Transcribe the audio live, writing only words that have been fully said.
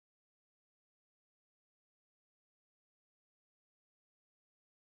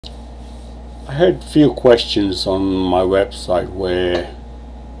I had few questions on my website where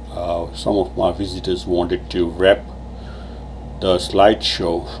some of my visitors wanted to wrap the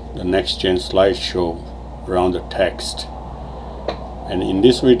slideshow, the NextGen Slideshow, around the text. And in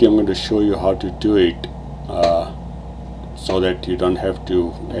this video I'm going to show you how to do it so that you don't have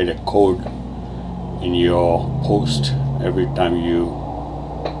to add a code in your post every time you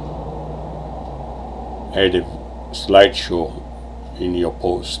add a slideshow in your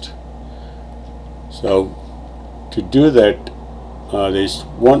post. So to do that, there's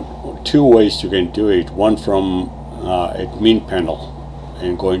two ways you can do it. One from admin panel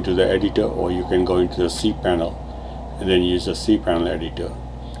and go into the editor, or you can go into the cPanel and then use the cPanel editor.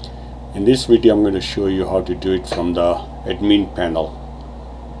 In this video I'm going to show you how to do it from the admin panel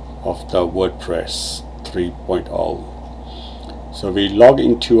of the WordPress 3.0. So we log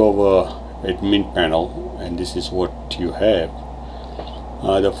into our admin panel, and this is what you have.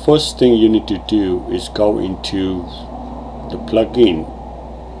 The first thing you need to do is go into the plugin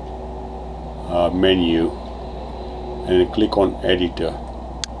menu and click on editor.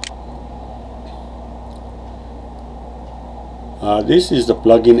 This is the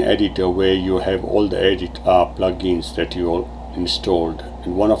plugin editor where you have all the plugins that you all installed,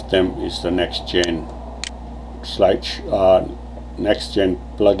 and one of them is the NextGen NextGen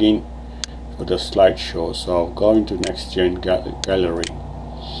plugin for the slideshow. So go into NextGen gallery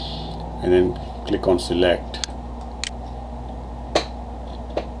and then click on select.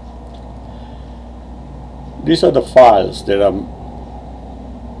 These are the files that are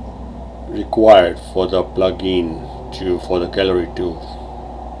required for the plugin for the gallery to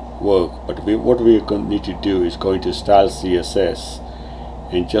work. But what we're going to need to do is go into style CSS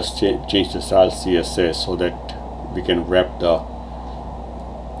and just change the style CSS so that we can wrap the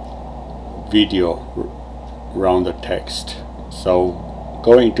video around the text. So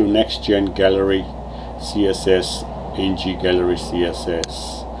go into NextGen gallery CSS, ng gallery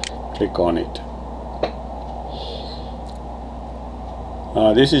CSS, click on it.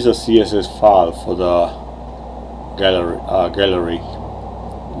 This is a CSS file for the gallery,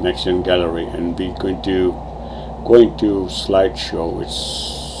 NextGen gallery, and we're going to go into slideshow. It's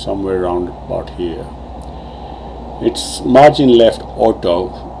somewhere around about here. It's margin left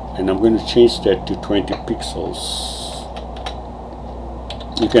auto, and I'm going to change that to 20 pixels.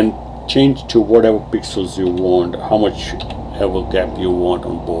 You can change to whatever pixels you want, how much level gap you want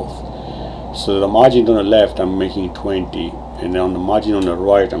on both. So the margin on the left I'm making 20, and on the margin on the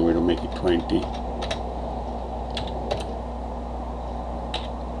right I'm going to make it 20.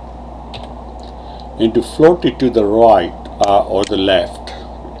 And to float it to the right or the left,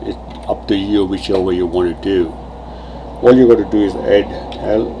 it's up to you, whichever you want to do. All you got to do is add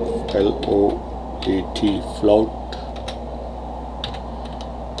float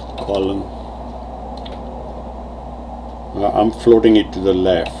column. I'm floating it to the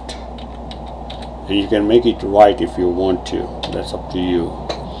left, and you can make it right if you want to. That's up to you.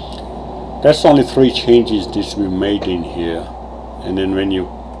 That's only 3 changes this we made in here. And then when you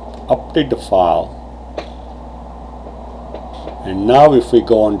update the file, and now if we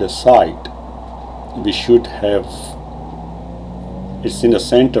go on the site, we should have, it's in the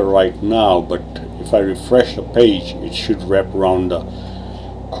center right now, but if I refresh the page, it should wrap around the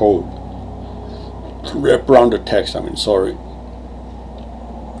code, wrap around the text, sorry.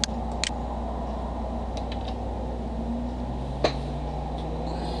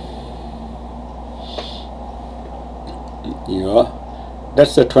 Yeah,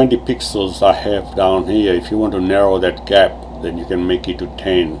 that's the 20 pixels I have down here. If you want to narrow that gap, then you can make it to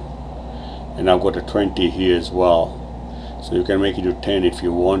 10, and I've got a 20 here as well, so you can make it to 10 if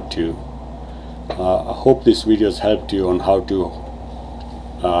you want to. I hope this video has helped you on how to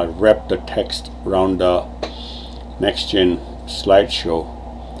wrap the text around the NextGen slideshow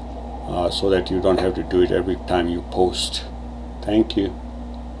so that you don't have to do it every time you post. Thank you.